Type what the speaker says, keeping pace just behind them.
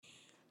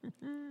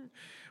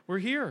We're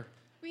here.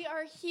 We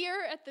are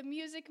here at the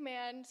Music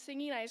Man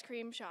Singing Ice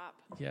Cream Shop.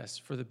 Yes,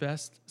 for the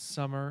best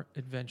summer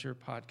adventure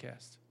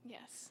podcast.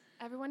 Yes.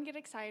 Everyone get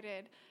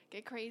excited.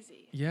 Get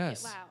crazy.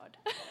 Yes. Get loud.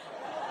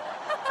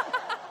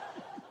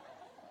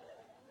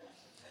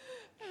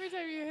 Every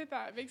time you hit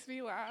that, it makes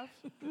me laugh.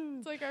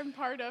 It's like I'm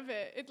part of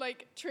it. It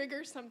like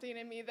triggers something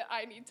in me that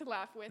I need to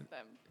laugh with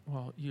them.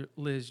 Well,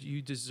 Liz,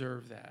 you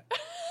deserve that.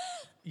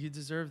 You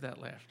deserve that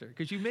laughter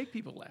because you make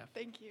people laugh.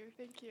 Thank you.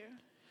 Thank you.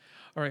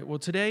 All right. Well,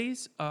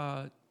 today's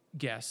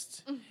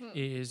guest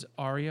is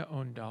Aria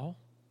Odendaal.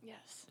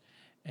 Yes.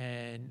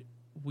 And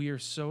we are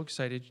so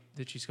excited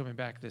that she's coming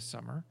back this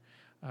summer.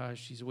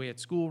 She's away at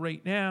school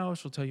right now.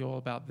 She'll tell you all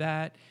about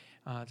that.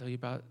 Tell you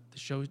about the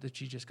shows that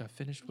she just got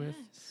finished with.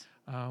 Yes.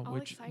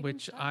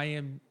 Which stuff. I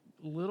am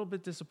a little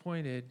bit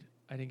disappointed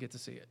I didn't get to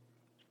see it.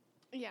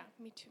 Yeah,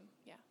 me too.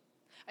 Yeah.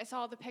 I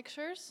saw the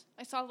pictures.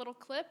 I saw little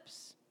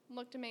clips.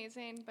 Looked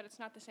amazing, but it's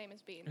not the same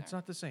as being there. It's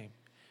not the same.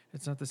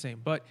 It's not the same.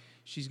 But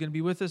she's going to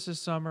be with us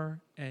this summer,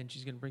 and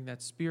she's going to bring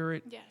that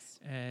spirit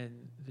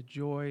and the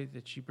joy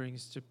that she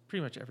brings to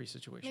pretty much every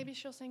situation. Maybe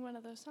she'll sing one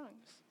of those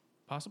songs.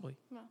 Possibly.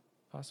 Well.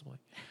 Possibly.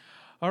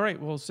 All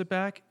right. Well, sit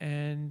back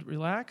and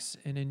relax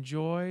and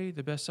enjoy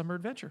the best summer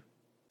adventure.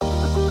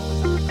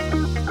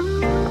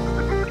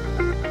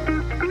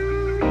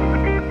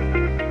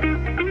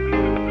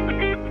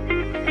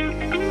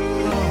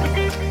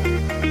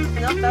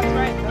 Nope, that's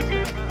right.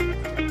 Okay,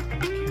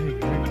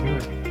 very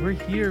good. We're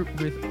here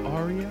with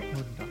Aria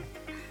Odendaal.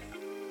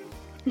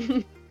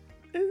 Isn't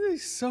it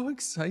so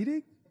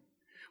exciting?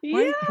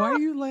 Yeah. Why are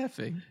you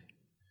laughing?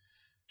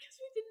 Because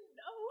we didn't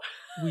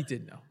know. We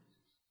did know.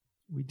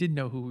 We did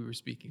know who we were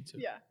speaking to.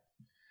 Yeah.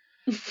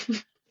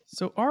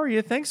 So,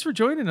 Aria, thanks for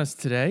joining us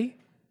today.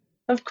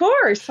 Of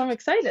course. I'm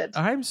excited.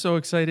 I'm so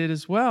excited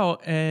as well.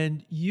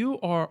 And you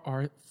are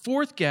our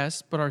fourth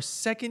guest, but our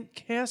second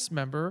cast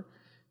member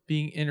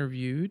being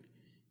interviewed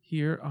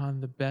here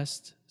on the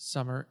Best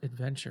Summer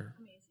Adventure.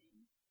 Amazing.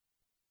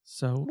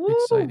 So Woo.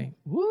 exciting.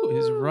 Woo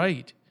is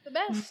right. The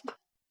best.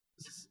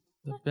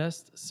 The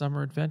Best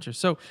Summer Adventure.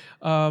 So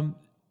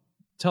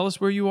tell us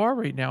where you are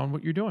right now and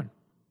what you're doing.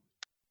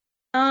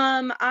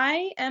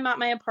 I am at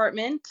my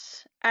apartment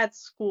at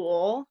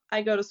school.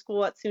 I go to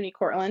school at SUNY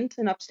Cortland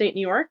in upstate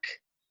New York.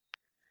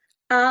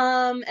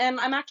 And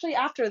I'm actually,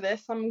 after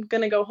this, I'm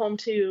going to go home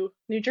to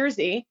New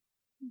Jersey.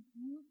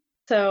 Mm-hmm.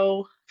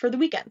 So for the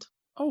weekend.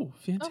 Oh,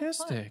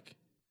 fantastic.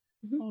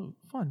 Oh,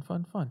 Fun.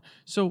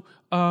 So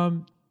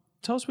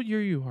tell us what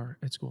year you are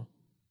at school.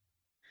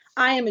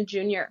 I am a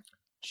junior.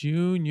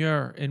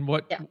 Junior. And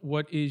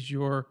what is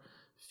your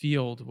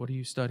field? What are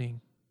you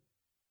studying?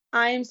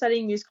 I am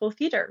studying musical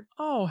theater.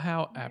 Oh,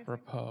 how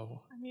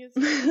apropos.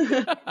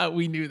 Amazing.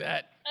 We knew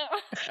that.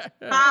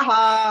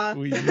 Haha.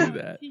 We knew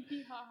that.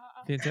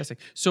 Fantastic.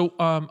 So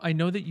I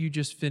know that you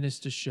just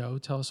finished a show.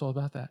 Tell us all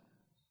about that.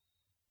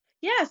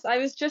 Yes, I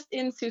was just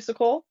in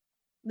Seussical,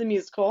 the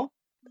musical,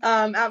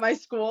 at my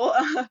school.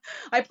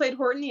 I played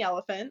Horton the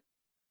Elephant,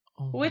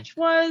 which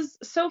was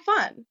so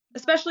fun.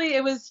 Especially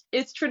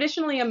it's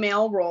traditionally a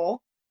male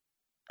role.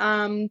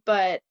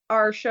 But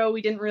our show,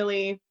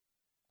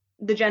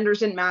 the genders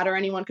didn't matter.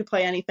 Anyone could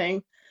play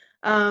anything.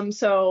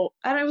 So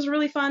it was a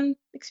really fun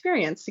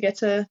experience to get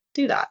to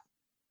do that.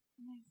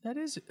 That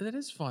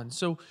is fun.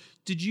 So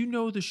did you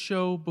know the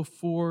show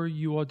before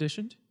you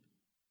auditioned?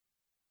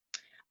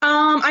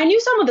 I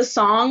knew some of the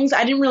songs.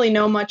 I didn't really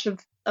know much of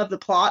the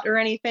plot or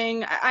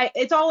anything.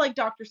 It's all like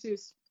Dr.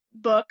 Seuss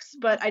books,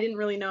 but I didn't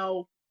really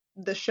know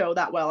the show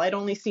that well. I'd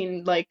only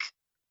seen like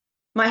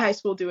my high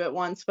school do it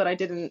once, but I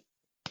didn't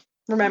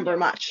remember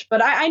much.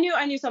 But I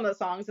knew some of the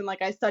songs, and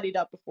like I studied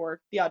up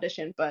before the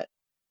audition. But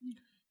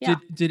yeah.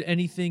 Did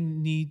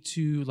anything need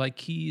to, like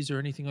keys or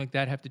anything like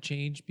that, have to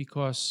change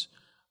because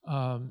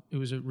it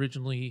was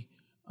originally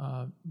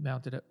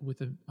mounted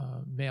with a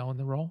male in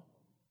the role?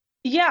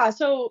 Yeah.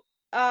 So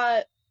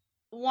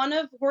one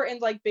of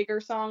Horton's like bigger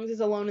songs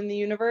is "Alone in the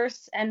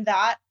Universe," and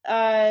that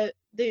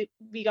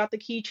we got the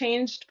key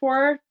changed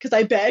for because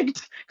I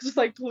begged because it's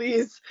like,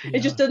 please, it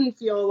just didn't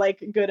feel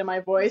like good in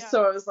my voice.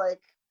 So I was like,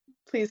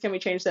 please, can we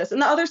change this?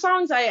 And the other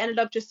songs, I ended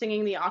up just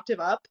singing the octave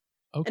up,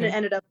 and it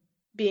ended up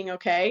being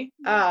okay.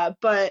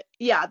 But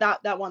yeah,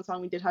 that one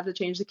song we did have to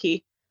change the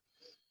key.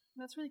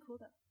 That's really cool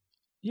though.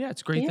 Yeah,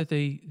 it's great that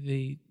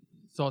they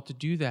thought to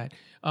do that.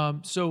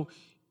 So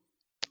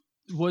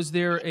was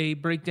there a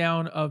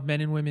breakdown of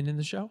men and women in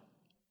the show?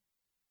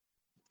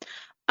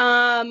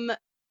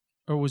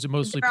 Or was it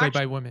mostly played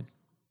by women?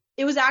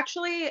 It was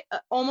actually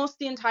almost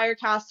the entire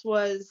cast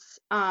was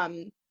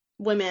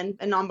women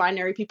and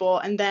non-binary people,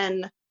 and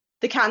then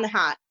the Cat in the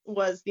Hat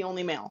was the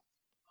only male.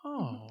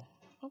 Oh,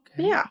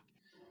 okay. Yeah.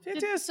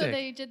 Fantastic. So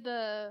they did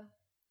the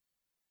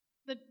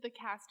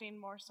casting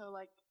more so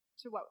like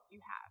to what you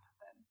had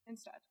then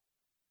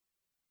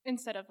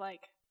instead of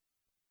like.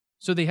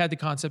 So they had the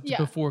concept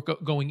before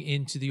going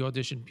into the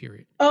audition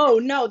period. Oh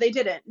no, they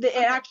didn't. It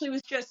actually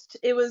was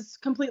it was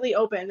completely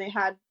open. They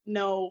had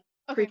no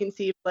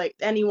preconceived, like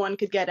anyone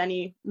could get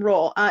any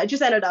role. It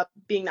just ended up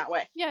being that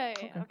way. Yeah.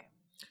 Okay.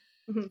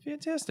 Mhm.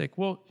 Fantastic.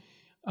 Well,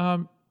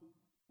 um,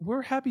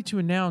 we're happy to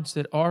announce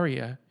that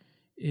Aria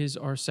is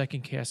our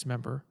second cast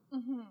member.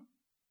 Mm-hmm.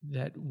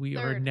 That we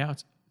are Third.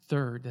 announced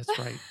third. That's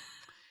right.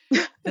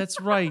 That's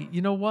right.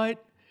 You know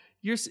what?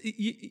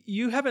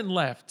 You haven't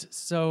left,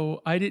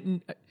 so I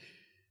didn't.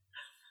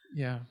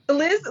 Yeah.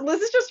 Liz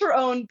is just her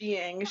own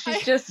being.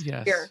 She's just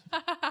here. Yes.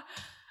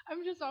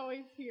 I'm just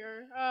always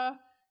here.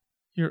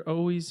 You're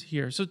always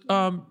here.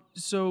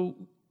 So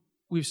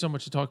we have so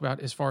much to talk about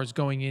as far as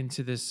going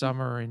into this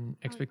summer and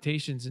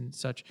expectations and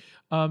such.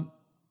 Um,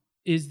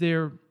 is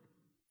there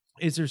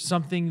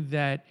something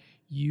that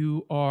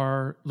you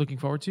are looking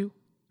forward to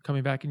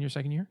coming back in your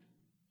second year?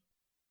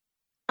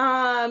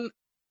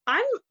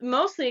 I'm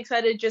mostly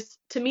excited just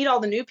to meet all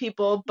the new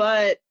people,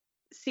 but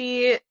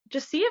see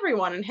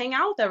everyone and hang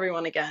out with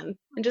everyone again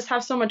and just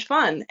have so much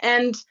fun.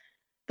 And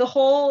the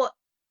whole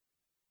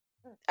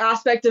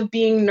aspect of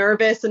being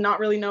nervous and not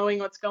really knowing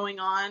what's going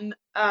on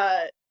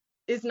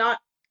is not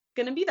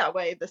going to be that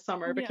way this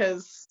summer Yeah.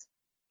 because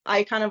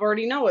I kind of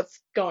already know what's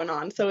going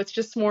on. So it's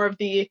just more of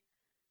the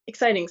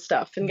exciting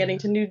stuff and getting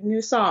to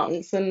new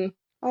songs and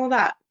all of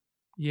that.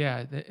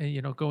 Yeah,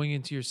 going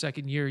into your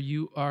second year,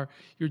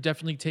 you're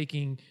definitely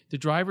taking the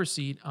driver's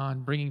seat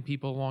on bringing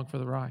people along for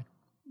the ride.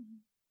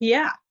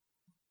 Yeah.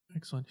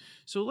 Excellent.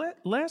 So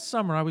last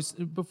summer,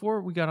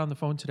 before we got on the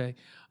phone today,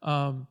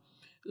 I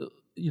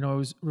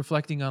was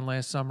reflecting on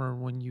last summer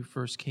when you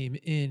first came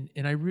in,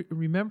 and I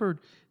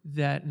remembered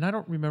that, and I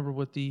don't remember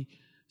what the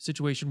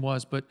situation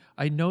was, but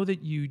I know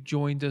that you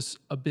joined us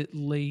a bit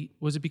late.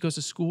 Was it because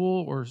of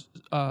school or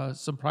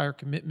some prior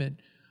commitment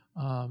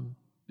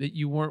that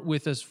you weren't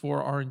with us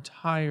for our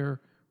entire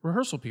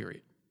rehearsal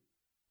period?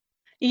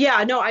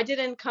 Yeah, no, I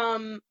didn't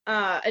come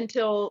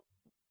until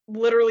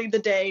literally the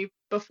day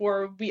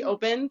before we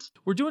opened.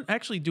 We're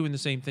actually doing the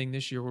same thing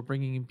this year. We're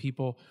bringing in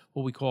people,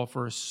 what we call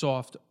for a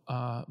soft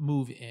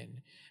move in.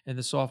 And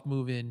the soft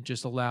move in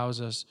just allows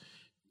us,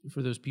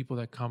 for those people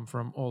that come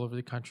from all over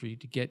the country,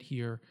 to get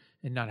here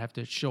and not have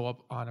to show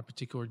up on a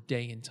particular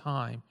day and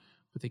time,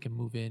 but they can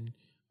move in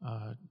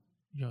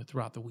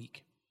throughout the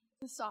week.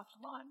 The soft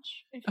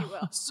launch, if you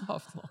will.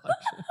 Soft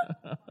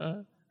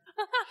launch.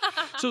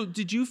 So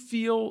did you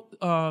feel,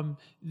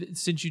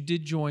 since you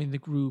did join the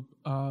group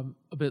a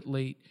bit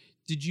late,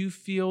 did you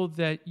feel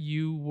that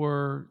you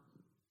were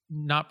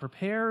not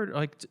prepared?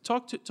 Like,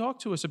 talk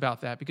to us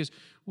about that, because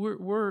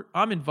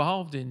I'm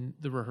involved in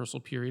the rehearsal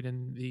period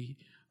and the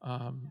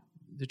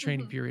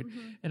training period,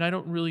 and I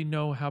don't really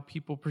know how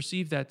people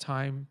perceive that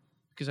time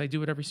because I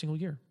do it every single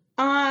year.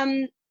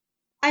 I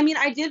mean,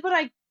 I did what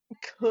I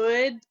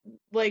could,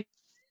 like,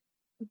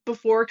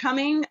 before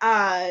coming,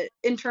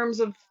 in terms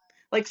of,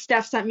 like,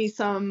 Steph sent me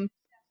some,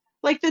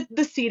 like,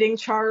 the seating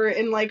chart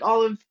and, like,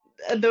 all of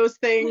those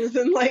things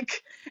and,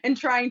 like, and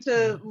trying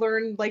to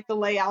learn, like, the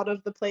layout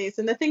of the place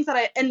and the things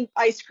and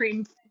ice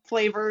cream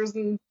flavors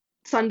and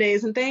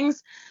sundaes and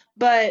things.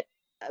 But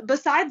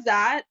besides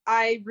that,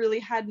 I really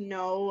had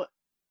no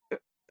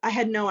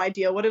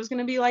idea what it was going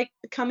to be like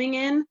coming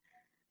in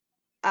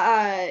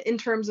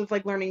terms of,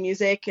 like, learning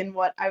music and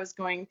what I was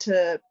going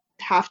to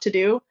have to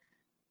do.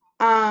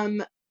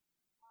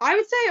 I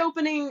would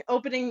say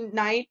opening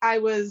night, I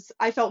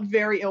felt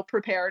very ill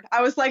prepared.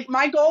 I was like,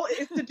 my goal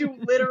is to do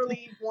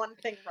literally one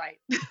thing right.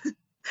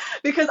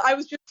 Because I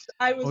was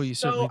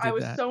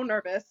so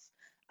nervous.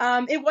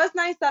 It was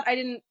nice that I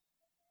didn't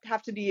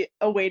have to be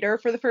a waiter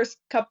for the first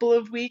couple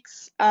of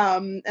weeks.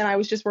 And I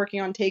was just working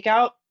on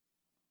takeout.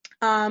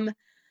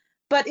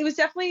 But it was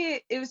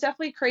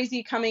definitely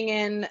crazy coming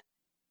in,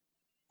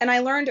 and I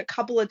learned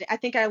I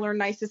think I learned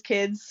Nicest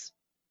Kids,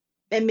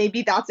 and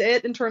maybe that's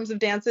it in terms of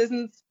dances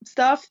and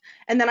stuff.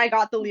 And then I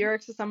got the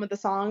lyrics to some of the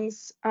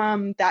songs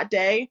that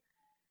day.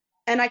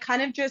 And I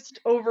kind of just,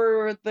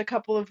 over the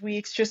couple of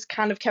weeks, just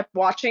kind of kept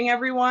watching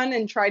everyone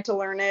and tried to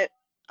learn it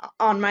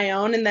on my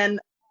own. And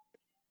then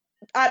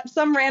at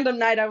some random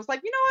night, I was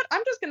like, you know what?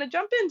 I'm just going to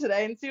jump in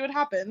today and see what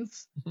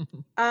happens.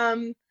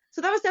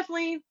 So that was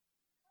definitely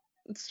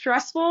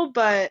stressful,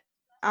 but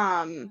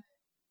I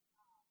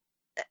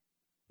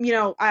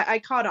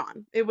caught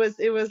on. It was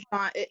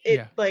not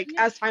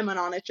as time went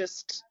on, I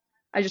just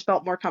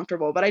felt more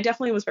comfortable, but I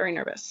definitely was very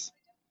nervous.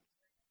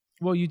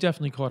 Well, you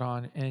definitely caught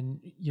on, and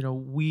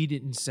we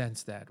didn't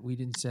sense that. We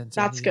didn't sense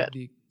That's any good. of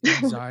the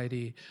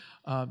anxiety.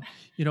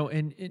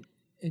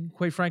 And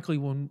quite frankly,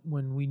 when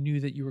we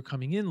knew that you were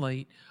coming in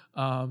late,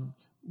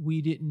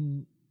 we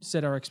didn't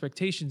set our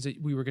expectations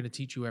that we were going to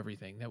teach you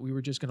everything, that we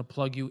were just going to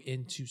plug you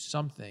into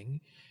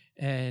something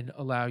and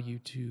allow you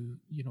to,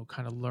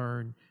 kind of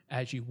learn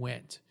as you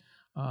went.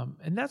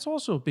 And that's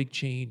also a big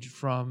change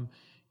from,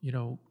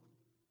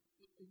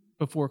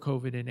 before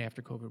COVID and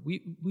after COVID.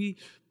 We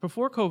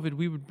before COVID,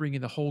 we would bring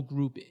in the whole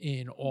group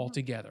in all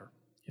together.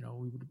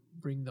 We would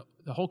bring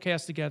the whole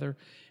cast together,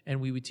 and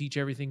we would teach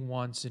everything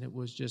once, and it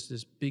was just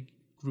this big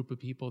group of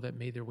people that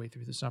made their way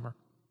through the summer.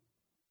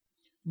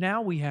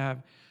 Now we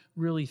have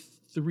really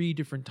 3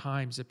 different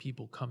times that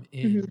people come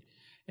in,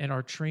 and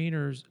our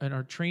trainers and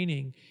our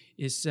training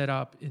is set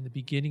up in the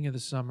beginning of the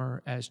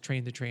summer as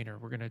train the trainer.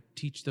 We're going to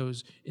teach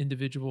those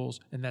individuals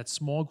and that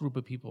small group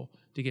of people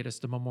to get us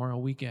to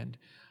Memorial Weekend,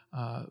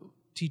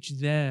 teach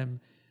them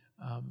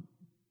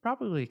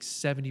probably like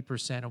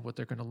 70% of what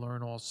they're going to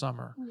learn all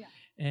summer. Yeah.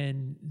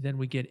 And then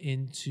we get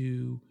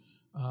into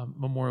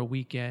Memorial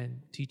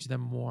Weekend, teach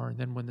them more. And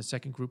then when the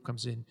second group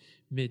comes in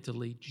mid to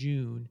late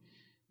June,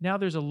 now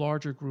there's a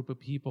larger group of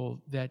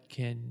people that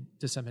can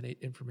disseminate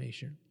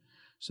information.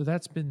 So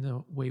that's been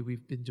the way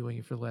we've been doing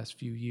it for the last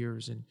few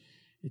years, and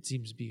it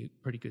seems to be a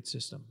pretty good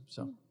system.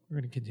 So we're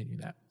going to continue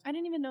that. I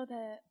didn't even know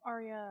that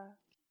Aria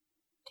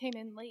came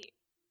in late,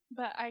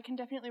 but I can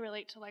definitely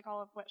relate to like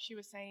all of what she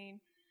was saying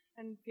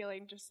and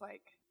feeling just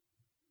like,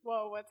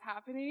 whoa, what's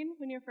happening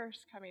when you're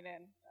first coming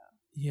in.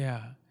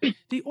 Yeah.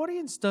 The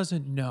audience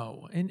doesn't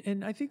know.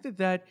 And I think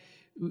that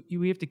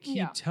we have to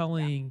keep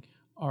telling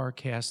our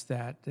cast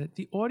that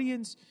the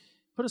audience,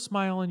 put a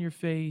smile on your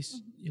face,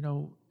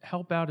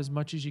 help out as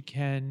much as you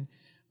can.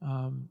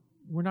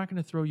 We're not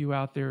going to throw you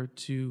out there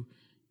to,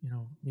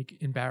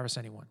 embarrass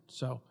anyone.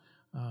 So,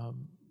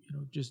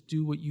 just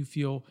do what you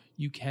feel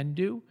you can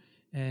do.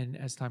 And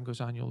as time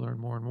goes on, you'll learn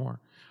more and more.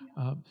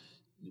 Yeah.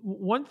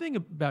 One thing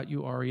about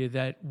you, Aria,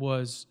 that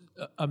was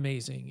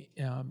amazing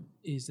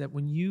is that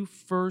when you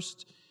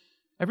first,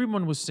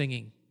 everyone was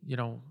singing,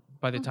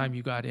 by the time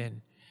you got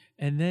in.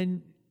 And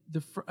then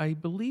I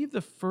believe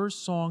the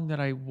first song that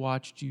I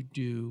watched you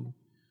do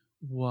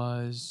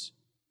was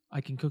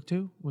I Can Cook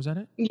Too. Was that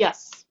it?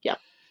 Yes. Yeah.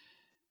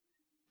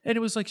 And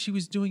it was like she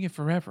was doing it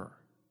forever.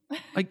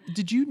 Like,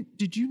 did you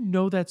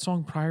know that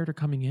song prior to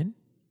coming in?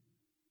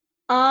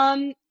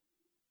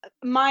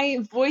 My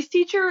voice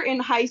teacher in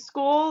high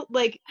school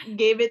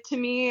gave it to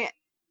me,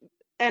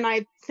 and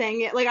I sang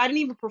it. I didn't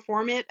even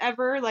perform it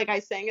ever. I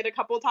sang it a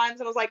couple of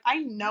times, and I was like, I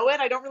know it.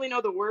 I don't really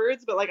know the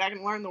words, but I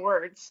can learn the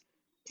words.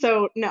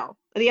 So no,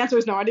 the answer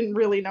is no. I didn't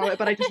really know it,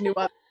 but I just knew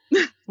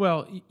it.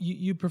 Well,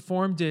 you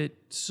performed it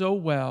so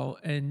well,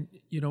 and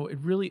it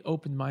really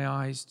opened my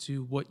eyes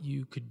to what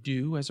you could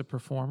do as a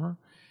performer,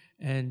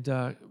 and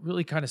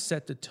really kind of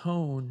set the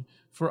tone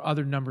for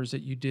other numbers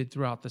that you did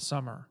throughout the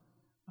summer.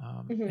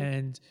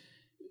 And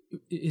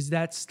is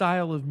that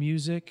style of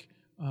music,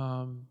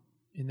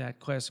 in that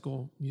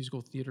classical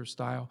musical theater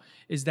style,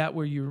 is that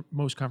where you're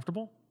most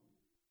comfortable?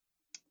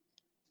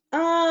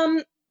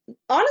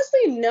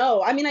 Honestly,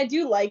 no. I mean, I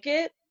do like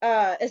it,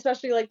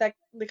 especially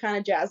the kind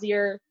of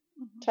jazzier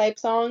type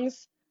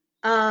songs.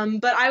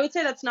 But I would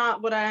say that's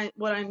not what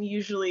I'm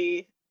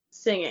usually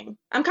singing.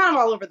 I'm kind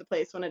of all over the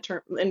place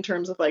in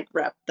terms of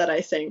rep that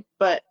I sing,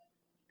 but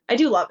I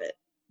do love it.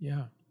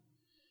 Yeah.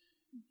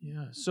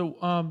 Yeah.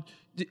 So,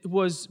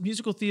 was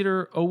musical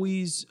theater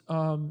always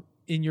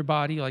in your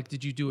body?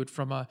 Did you do it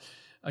from a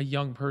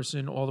young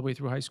person all the way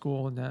through high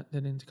school and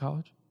then into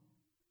college?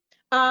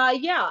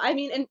 Yeah. I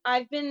mean, and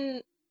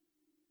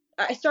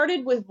I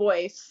started with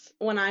voice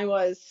when I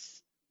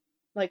was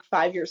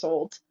 5 years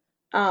old.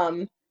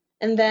 And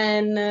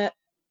then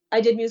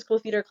I did musical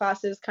theater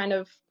classes kind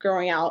of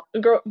growing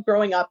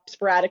up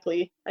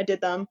sporadically. I did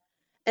them.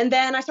 And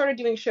then I started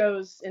doing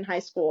shows in high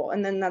school.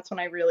 And then that's when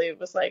I really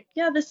was like,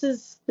 yeah, this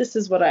is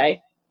what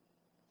I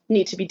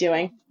need to be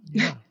doing.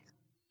 Yeah.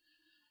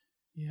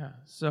 Yeah.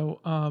 So,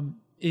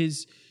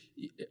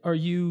 are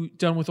you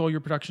done with all your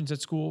productions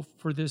at school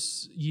for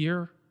this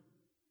year?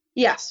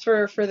 Yes.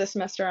 For this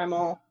semester, I'm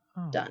all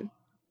done.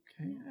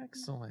 Okay.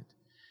 Excellent.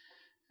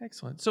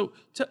 Excellent. So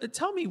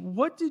tell me,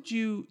 what did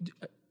you,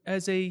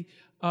 as you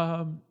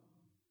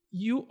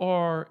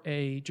are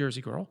a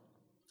Jersey girl.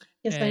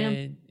 Yes, I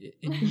am.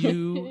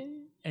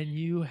 And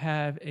you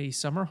have a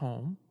summer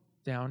home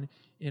down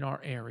in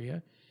our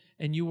area,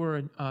 and you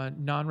were a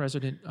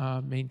non-resident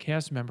main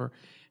cast member.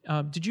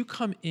 Did you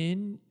come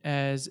in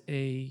as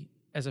a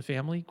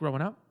family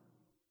growing up?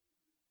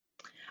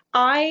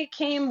 I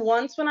came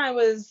once when I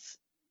was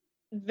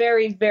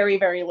very, very,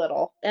 very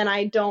little, and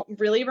I don't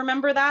really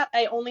remember that.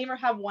 I only ever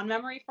have one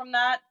memory from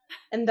that,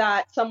 and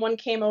that someone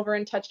came over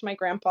and touched my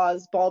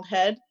grandpa's bald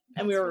head,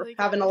 and we were really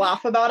having a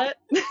laugh about it.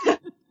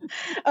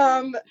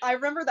 I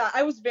remember that.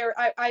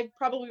 I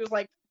probably was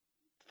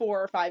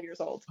 4 or 5 years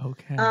old.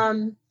 Okay.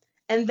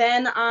 And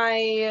then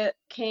I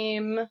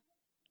came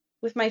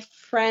with my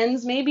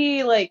friends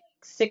maybe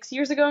 6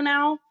 years ago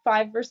now,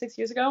 5 or 6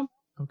 years ago.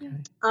 Okay.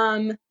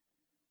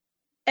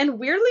 And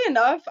weirdly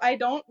enough, I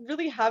don't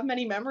really have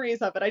many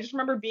memories of it. I just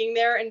remember being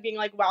there and being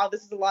like, wow,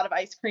 this is a lot of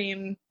ice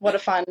cream. What a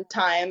fun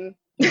time.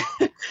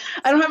 I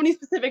don't have any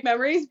specific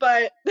memories,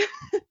 but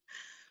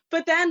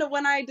then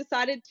when I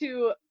decided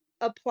to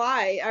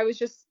apply,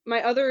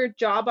 my other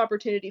job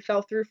opportunity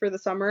fell through for the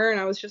summer, and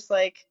I was just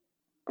like,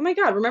 oh my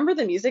God, remember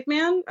the Music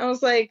Man? I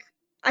was like,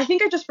 I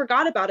think I just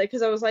forgot about it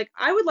because I was like,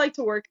 I would like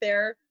to work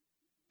there,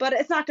 but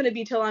it's not going to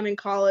be till I'm in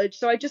college.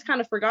 So I just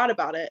kind of forgot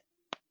about it.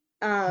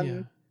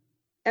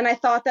 And I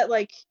thought that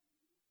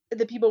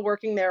the people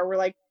working there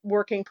were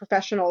working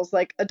professionals,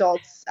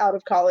 adults out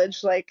of college.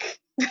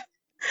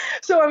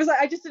 So I was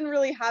I just didn't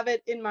really have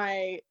it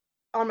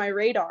on my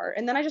radar.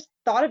 And then I just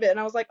thought of it and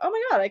I was like, oh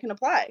my God, I can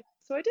apply.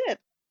 So I did.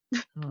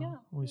 Oh, Yeah.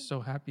 we're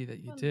so happy that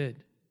you Fun.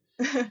 did.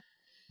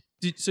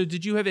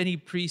 Did you have any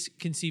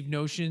preconceived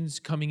notions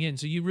coming in?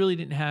 So you really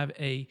didn't have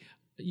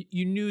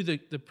you knew the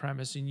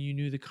premise and you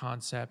knew the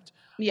concept,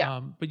 Yeah.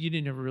 but you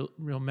didn't have a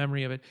real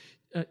memory of it.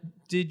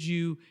 Did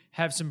you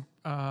have some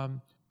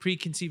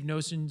preconceived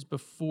notions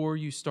before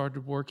you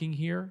started working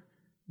here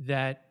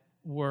that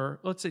were,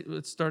 let's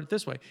start it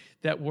this way,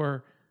 that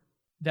were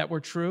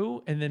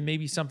true, and then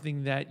maybe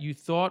something that you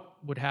thought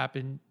would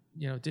happen,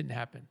 didn't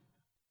happen?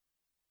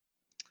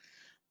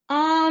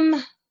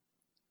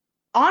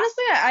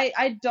 Honestly,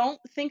 I don't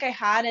think I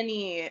had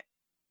any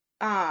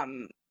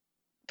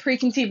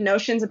preconceived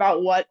notions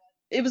about what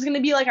it was going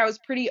to be like. I was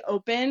pretty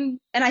open,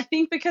 and I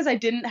think because I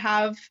didn't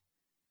have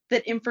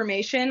that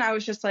information, I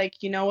was just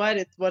like, you know what,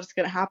 it's what's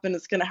going to happen,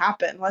 it's going to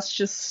happen. Let's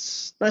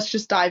just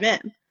dive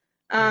in.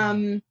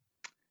 I'm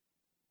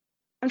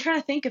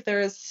trying to think if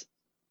there's,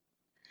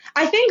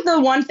 I think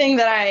the one thing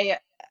that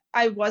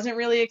I wasn't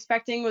really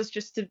expecting was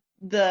just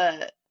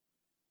the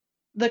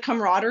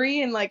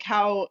camaraderie and like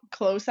how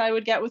close I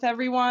would get with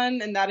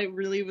everyone, and that it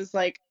really was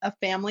like a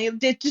family.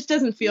 It just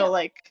doesn't feel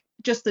like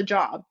just a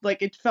job.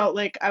 Like it felt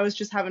like I was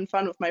just having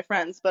fun with my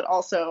friends, but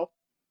also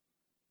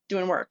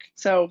doing work.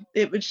 So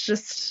it was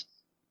just,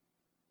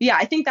 yeah,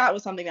 I think that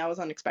was something that was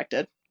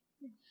unexpected.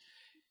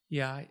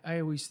 Yeah,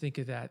 I always think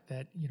of that,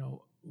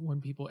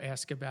 when people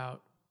ask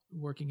about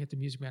working at the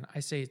Music Man, I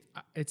say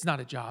it's not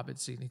a job,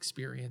 it's an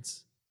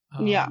experience.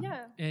 Yeah.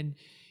 And,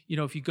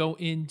 if you go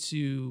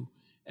into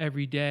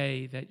every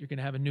day that you're going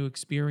to have a new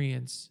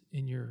experience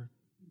in your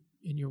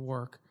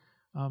work,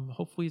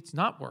 hopefully it's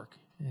not work,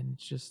 and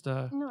it's just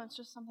no, it's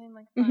just something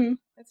like fun. Mm-hmm.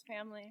 It's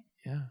family.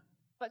 Yeah.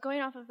 But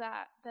going off of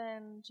that,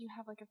 then do you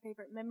have like a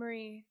favorite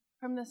memory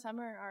from the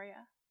summer,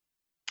 Aria?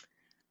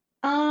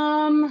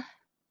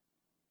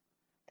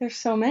 There's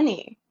so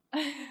many.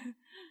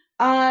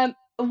 One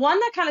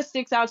that kind of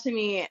sticks out to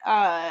me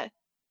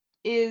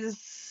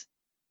is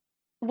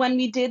when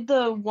we did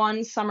the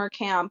one summer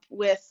camp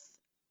with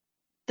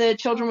the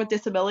children with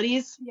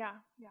disabilities. Yeah.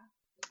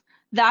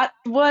 That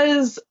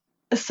was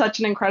such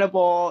an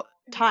incredible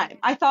time.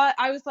 I thought,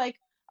 I was like,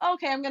 oh,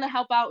 okay, I'm gonna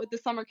help out with the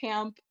summer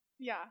camp.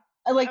 Yeah.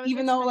 Like,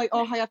 even though like,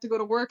 oh, I have to go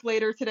to work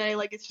later today,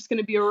 like it's just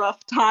gonna be a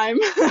rough time.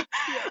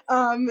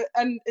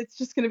 And it's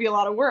just gonna be a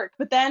lot of work.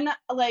 But then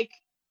like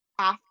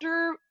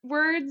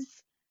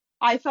afterwards,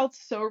 I felt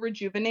so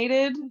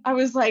rejuvenated. I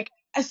was like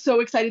so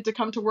excited to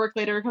come to work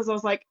later because I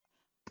was like,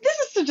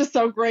 this is just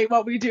so great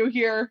what we do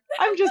here.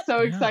 I'm just so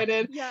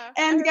excited. Yeah.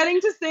 And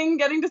getting to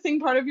sing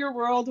Part of Your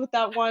World with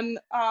that one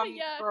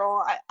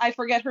girl, I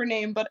forget her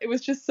name, but it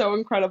was just so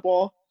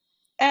incredible.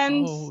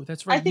 And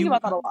that's right. I think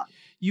about that a lot.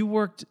 You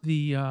worked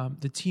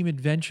the Team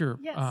Adventure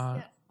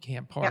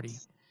camp party.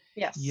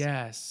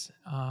 Yes.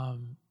 I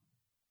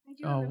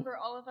do remember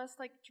all of us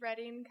like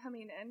dreading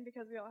coming in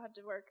because we all had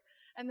to work.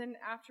 And then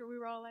after, we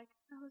were all like,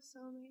 that was so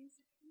amazing.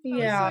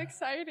 That was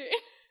so exciting.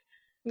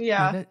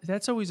 Yeah.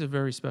 That's always a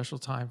very special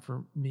time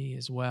for me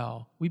as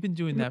well. We've been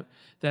doing that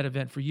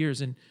event for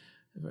years, and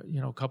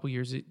a couple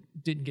years it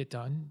didn't get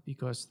done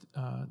because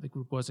the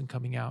group wasn't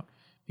coming out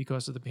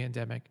because of the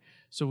pandemic.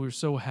 So we're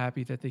so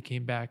happy that they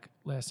came back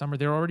last summer.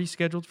 They're already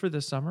scheduled for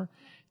this summer.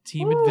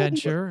 Team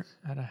Adventure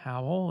at a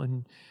Howell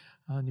in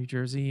New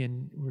Jersey,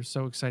 and we're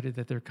so excited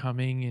that they're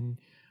coming. And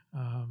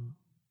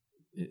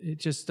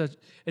it's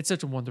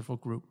such a wonderful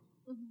group.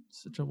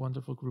 Such a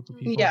wonderful group of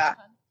people.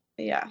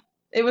 Yeah.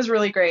 It was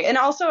really great. And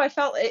also I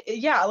felt,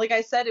 like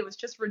I said, it was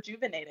just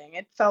rejuvenating.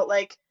 It felt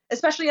like,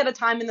 especially at a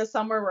time in the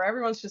summer where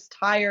everyone's just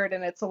tired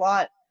and it's a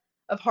lot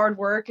of hard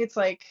work, it's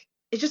like,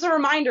 it's just a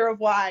reminder of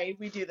why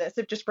we do this.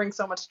 It just brings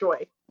so much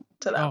joy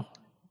to them.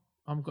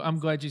 Oh, I'm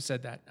glad you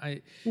said that.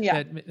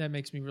 That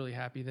makes me really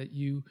happy that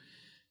you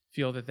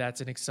feel that that's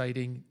an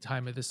exciting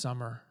time of the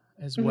summer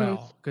as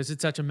well, because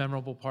it's such a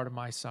memorable part of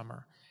my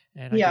summer.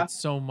 And I get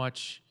so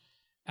much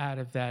out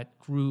of that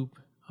group,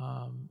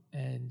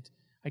 and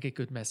I get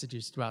good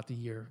messages throughout the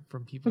year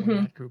from people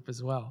in that group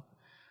as well.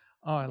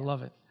 Oh, I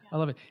love it. I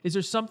love it. Is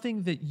there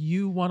something that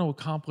you want to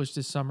accomplish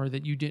this summer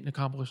that you didn't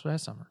accomplish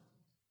last summer?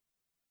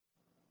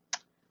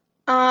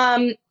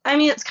 I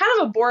mean, it's kind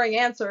of a boring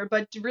answer,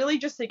 but really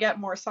just to get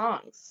more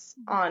songs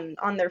on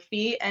their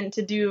feet and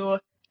to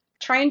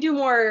try and do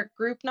more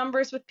group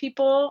numbers with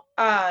people,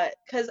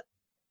 because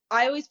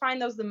I always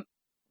find those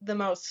the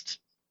most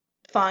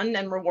fun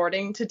and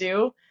rewarding to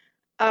do.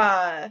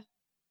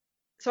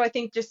 So I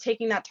think just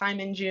taking that time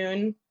in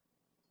June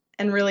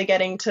and really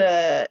getting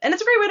to, and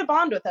it's a great way to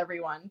bond with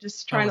everyone.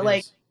 Just trying to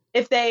like,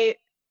 if they,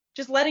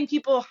 just letting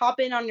people hop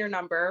in on your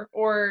number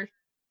or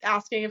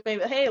asking if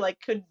maybe, hey, like,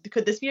 could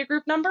this be a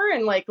group number?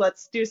 And like,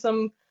 let's do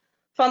some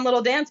fun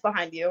little dance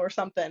behind you or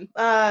something.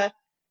 And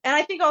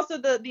I think also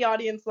the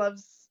audience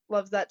loves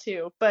that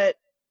too. But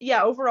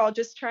yeah, overall,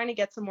 just trying to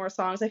get some more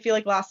songs. I feel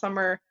like last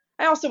summer,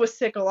 I also was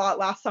sick a lot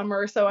last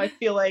summer. So I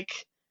feel like,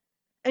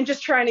 and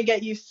just trying to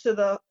get used to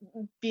the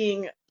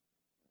being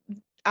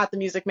at the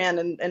Music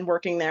Man and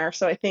working there.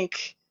 So I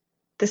think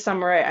this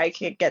summer I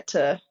could get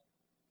to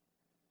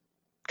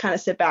kind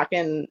of sit back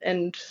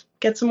and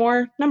get some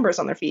more numbers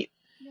on their feet.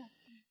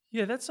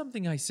 Yeah, that's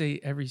something I say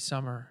every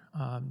summer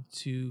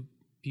to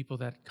people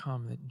that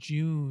come. That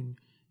June,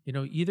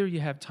 either you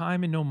have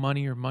time and no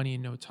money, or money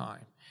and no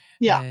time.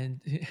 Yeah.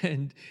 And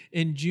and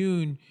in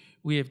June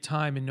we have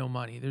time and no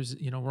money. There's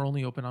we're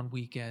only open on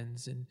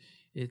weekends, and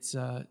it's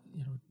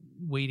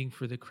waiting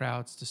for the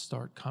crowds to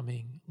start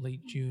coming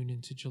late June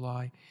into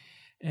July,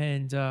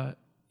 and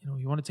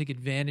you want to take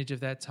advantage of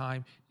that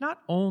time,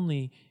 not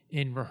only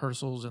in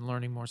rehearsals and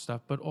learning more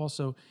stuff, but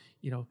also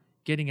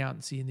getting out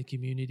and seeing the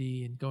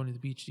community and going to the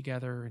beach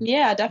together, and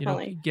Yeah,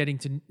 definitely. getting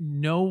to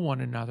know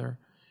one another,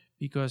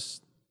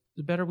 because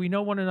the better we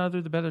know one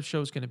another, the better the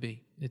show's going to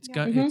be. It's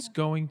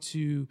going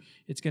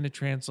to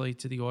translate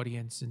to the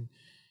audience, and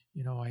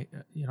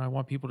I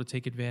want people to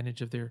take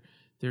advantage of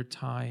their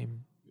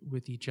time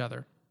with each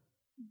other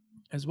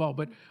as well.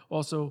 But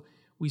also,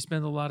 we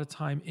spend a lot of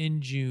time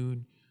in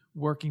June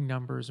working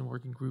numbers and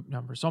working group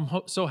numbers. So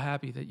I'm so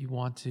happy that you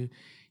want to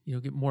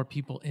get more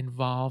people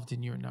involved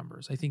in your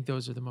numbers. I think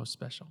those are the most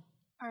special.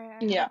 All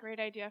right, I have a great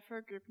idea for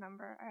a group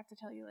number. I have to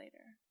tell you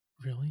later.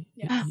 Really?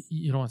 Yes.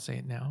 You don't want to say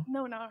it now?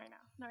 No, not right now.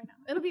 Not right now.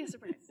 It'll be a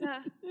surprise.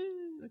 I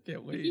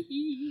can't wait.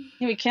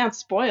 We can't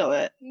spoil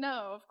it.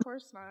 No, of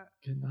course not.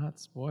 Cannot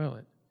spoil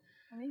it.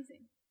 Amazing.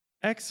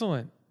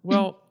 Excellent.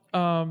 Well,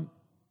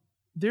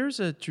 there's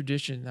a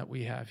tradition that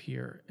we have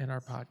here in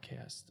our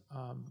podcast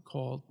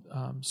called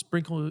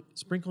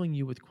sprinkling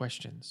you with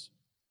questions.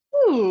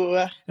 Ooh.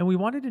 And we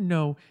wanted to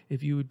know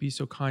if you would be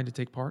so kind to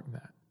take part in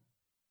that.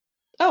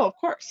 Oh, of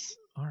course.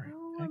 All right.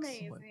 Oh,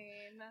 Excellent.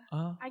 amazing.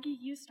 I get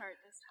you start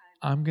this time.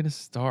 I'm going to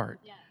start.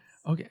 Yes.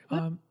 Okay.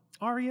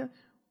 Aria,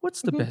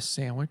 what's the best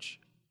sandwich?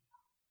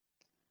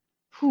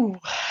 Ooh,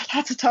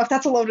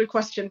 that's a loaded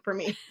question for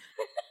me.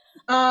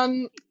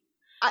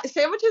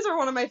 Sandwiches are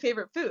one of my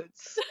favorite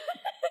foods.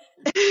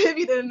 If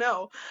you didn't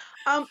know.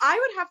 I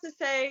would have to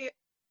say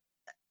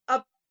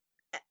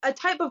a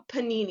type of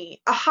panini,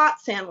 a hot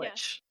sandwich.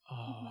 Yes.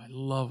 Oh, I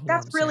love warm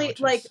That's really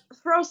sandwiches.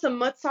 throw some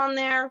mutts on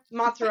there,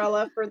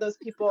 mozzarella for those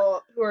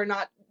people who are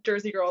not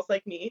Jersey girls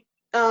like me.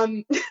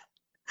 And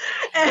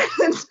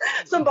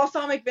some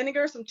balsamic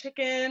vinegar, some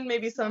chicken,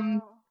 maybe some.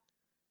 Wow.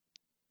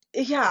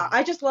 Yeah,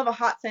 I just love a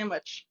hot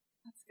sandwich.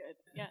 That's good.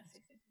 Yes.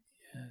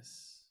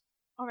 Yes.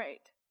 All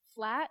right.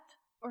 Flat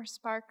or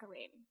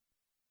sparkling?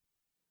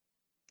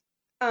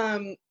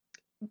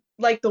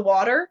 Like the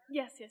water?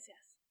 Yes.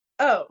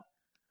 Oh.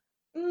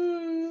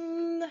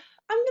 I'm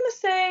gonna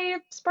say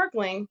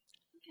sparkling.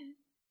 Okay.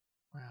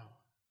 Wow.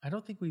 I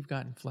don't think we've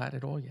gotten flat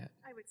at all yet.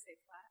 I would say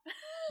flat.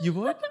 You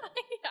would?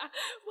 Yeah.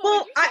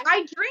 Well,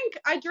 I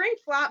drink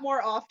flat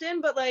more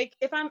often, but like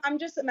if I'm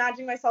just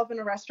imagining myself in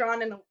a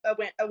restaurant and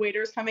a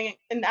waiter's coming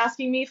and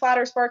asking me flat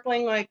or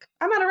sparkling, like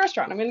I'm at a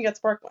restaurant, I'm gonna get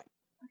sparkling.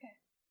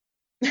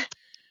 Okay.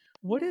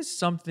 What is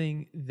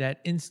something that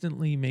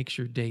instantly makes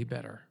your day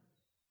better?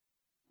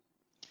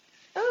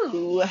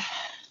 Oh.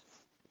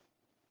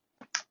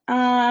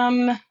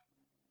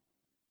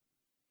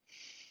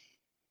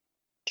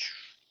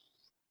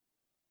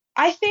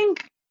 I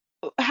think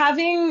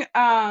having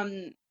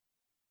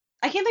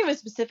I can't think of a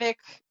specific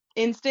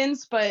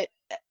instance, but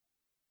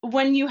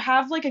when you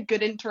have like a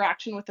good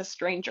interaction with a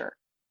stranger.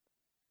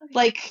 Okay.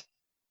 Like,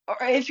 or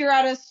if you're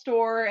at a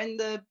store and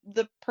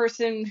the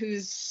person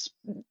who's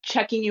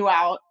checking you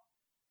out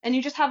and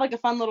you just have like a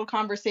fun little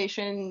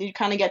conversation, you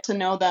kind of get to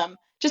know them.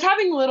 Just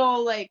having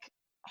little like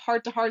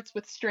heart to hearts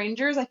with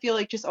strangers, I feel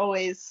like it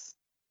always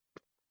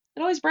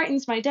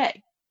brightens my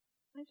day.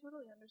 I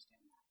totally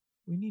understand that.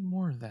 We need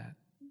more of that.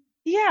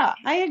 Yeah,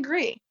 I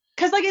agree.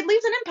 Because like it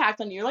leaves an impact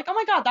on you. Like, oh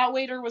my God, that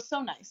waiter was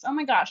so nice. Oh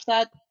my gosh,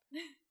 that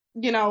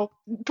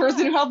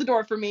person who held the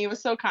door for me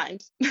was so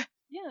kind.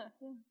 Yeah.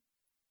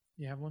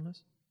 You have one,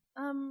 Liz?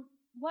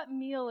 What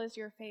meal is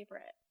your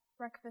favorite?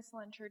 Breakfast,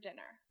 lunch, or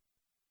dinner?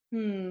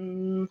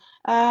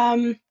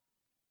 I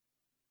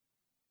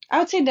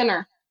would say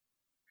dinner.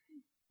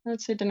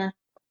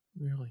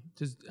 Really?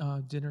 Does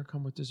dinner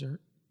come with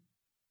dessert?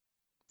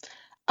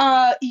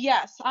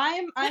 Yes.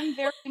 I'm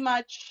very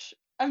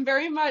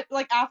much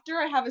like after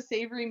I have a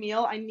savory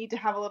meal, I need to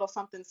have a little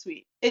something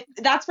sweet.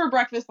 That's for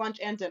breakfast, lunch,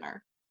 and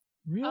dinner.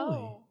 Really?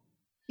 Oh.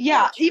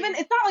 Yeah, even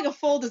it's not like a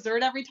full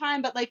dessert every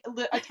time, but like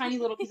a tiny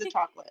little piece of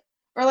chocolate,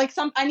 or like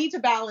I need to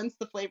balance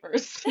the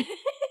flavors.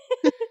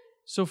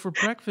 So for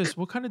breakfast,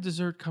 what kind of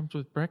dessert comes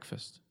with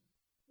breakfast?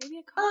 Maybe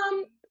a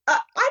coffee. I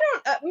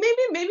don't.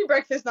 Maybe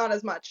breakfast not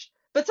as much,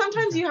 but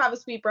sometimes you have a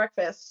sweet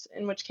breakfast.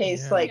 In which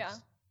case, like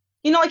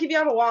if you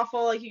have a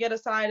waffle, like you get a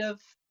side of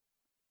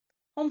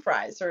home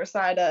fries or a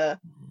side of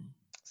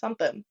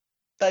something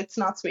that's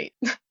not sweet.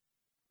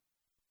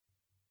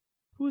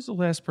 Who was the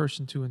last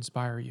person to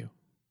inspire you?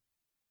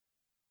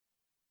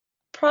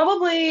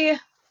 Probably,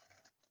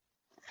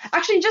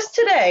 actually, just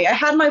today. I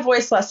had my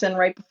voice lesson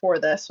right before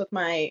this with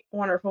my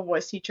wonderful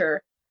voice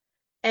teacher,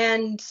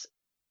 and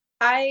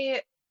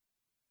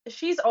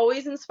she's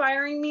always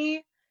inspiring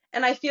me,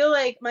 and I feel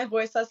like my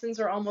voice lessons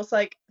are almost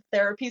like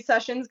therapy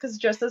sessions, because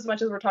just as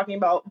much as we're talking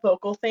about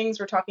vocal things,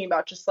 we're talking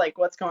about just like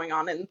what's going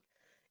on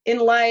in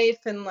life,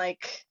 and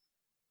like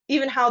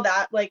even how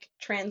that like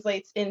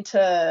translates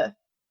into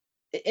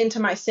into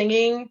my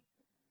singing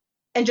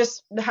and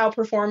just how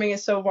performing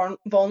is so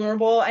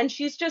vulnerable. And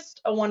she's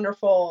just a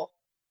wonderful,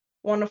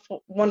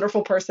 wonderful,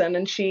 wonderful person.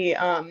 And she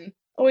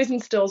always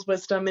instills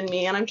wisdom in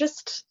me. And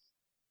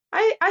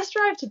I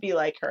strive to be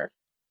like her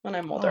when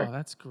I'm older. Oh,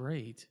 that's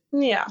great.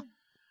 Yeah.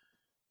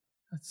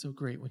 That's so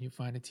great when you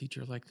find a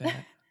teacher like that.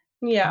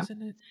 Yeah.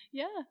 Isn't it?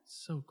 Yeah.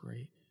 So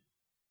great.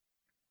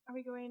 Are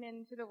we going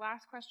into the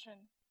last question?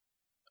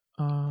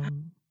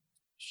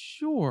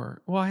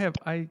 Sure. Well,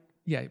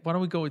 yeah, why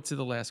don't we go into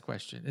the last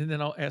question and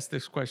then I'll ask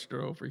this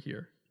question over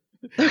here.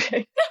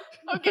 Okay.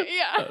 Okay,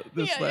 yeah.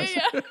 Yeah.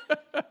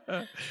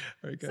 All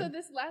right, go So ahead.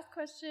 this last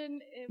question,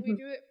 we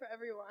do it for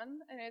everyone,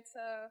 and it's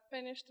a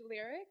finished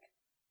lyric.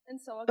 And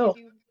so I'll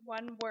give you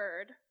one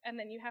word, and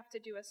then you have to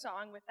do a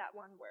song with that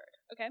one word,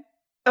 okay?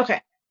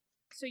 Okay.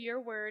 So your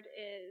word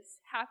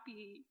is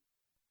happy.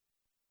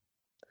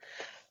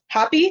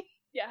 Happy?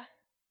 Yeah.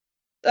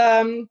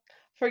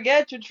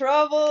 Forget your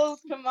troubles.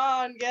 Come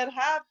on, get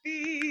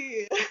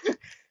happy.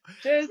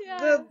 Chase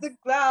the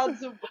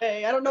clouds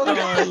away. I don't know.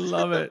 I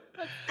love it.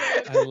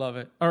 I love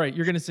it. All right,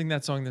 you're gonna sing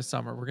that song this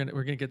summer. We're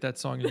gonna get that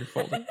song in your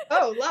folder.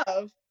 Oh,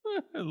 love.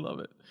 I love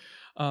it.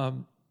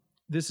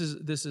 This is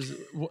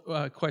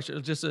a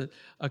question, just a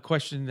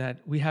question that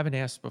we haven't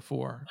asked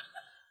before.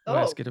 I'll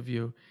ask it of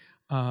you.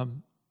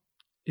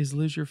 Is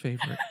Liz your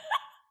favorite?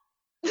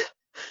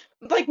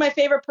 Like my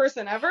favorite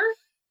person ever?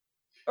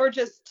 Or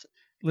just...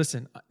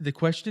 Listen, the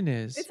question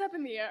is... It's up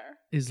in the air.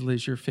 Is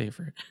Liz your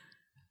favorite?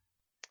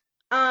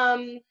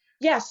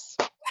 Yes,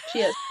 she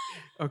is.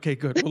 Okay,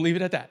 good. We'll leave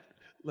it at that.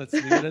 Let's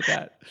leave it at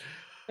that.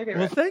 Okay,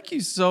 well, thank you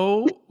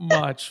so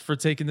much for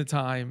taking the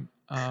time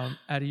out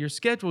of your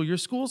schedule, your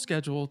school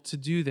schedule, to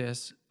do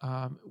this.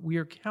 We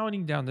are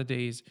counting down the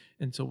days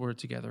until we're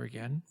together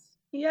again.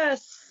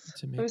 Yes.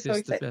 To make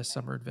this the best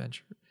summer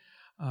adventure.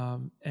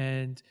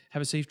 And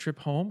have a safe trip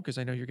home, because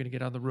I know you're going to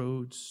get on the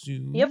road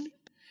soon. Yep.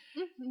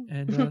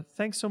 And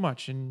thanks so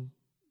much. And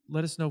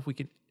let us know if we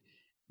can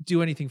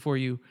do anything for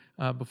you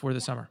before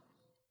the summer.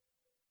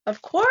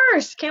 Of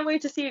course. Can't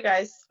wait to see you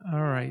guys.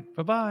 All right.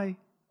 Bye-bye.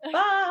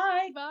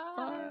 Bye.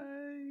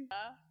 Bye.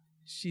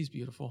 She's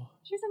beautiful.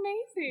 She's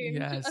amazing.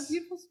 Yes. A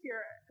beautiful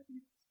spirit.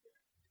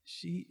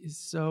 She's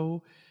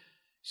so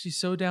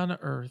down to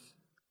earth.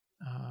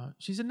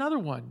 She's another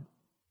one.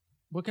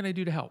 What can I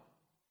do to help?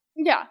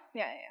 Yeah.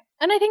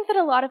 And I think that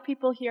a lot of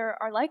people here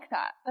are like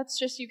that. That's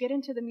just, you get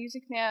into the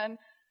Music Man,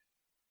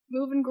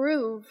 move and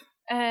groove,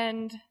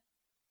 and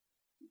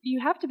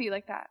you have to be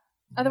like that.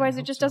 Otherwise,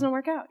 it just doesn't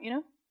work out, you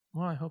know?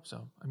 Well, I hope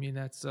so. I mean,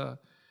 that's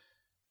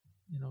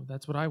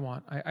that's what I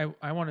want.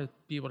 I want to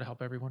be able to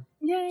help everyone.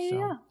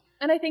 Yeah.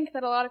 And I think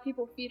that a lot of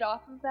people feed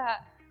off of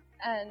that,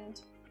 and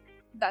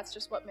that's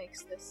just what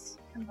makes this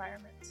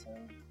environment so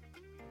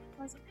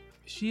pleasant.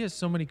 She has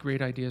so many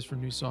great ideas for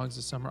new songs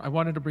this summer. I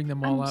wanted to bring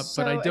them all up,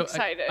 but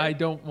I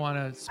don't want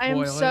to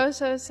spoil it. I'm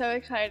so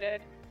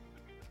excited.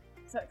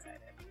 So excited.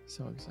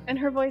 So excited. And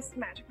her voice is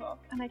magical,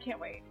 and I can't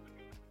wait.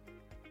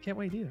 Can't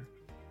wait either.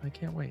 I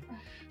can't wait.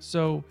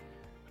 So,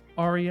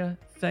 Aria,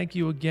 thank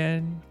you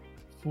again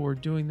for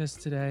doing this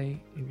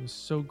today. It was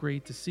so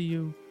great to see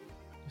you.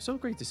 It was so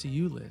great to see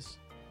you, Liz.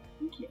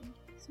 Thank you.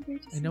 So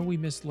great to see you. I know we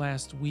missed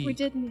last week. We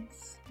did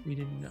miss. We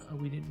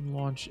didn't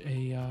launch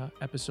a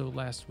episode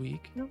last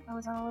week. Nope, I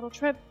was on a little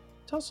trip.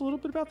 Tell us a little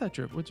bit about that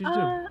trip. What did you do?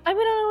 I went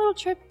on a little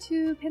trip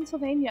to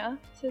Pennsylvania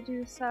to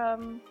do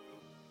some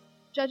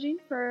judging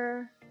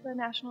for the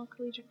National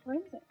Collegiate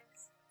Forensics.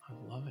 I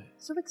love it.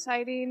 So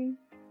exciting.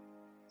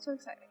 So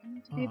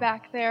exciting to be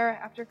back there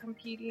after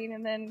competing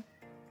and then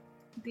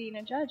being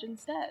a judge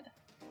instead.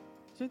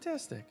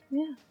 Fantastic.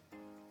 Yeah.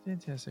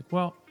 Fantastic.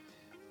 Well,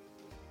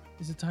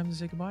 is it time to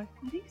say goodbye?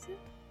 I think so.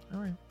 All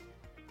right.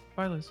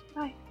 Bye, Liz.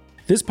 Bye.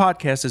 This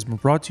podcast has been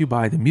brought to you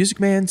by the Music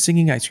Man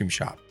Singing Ice Cream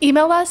Shop.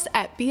 Email us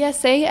at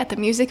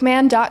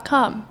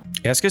bsa@themusicman.com.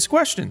 Ask us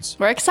questions.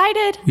 We're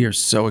excited. We are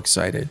so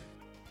excited.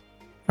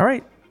 All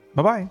right.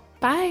 Bye-bye.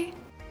 Bye.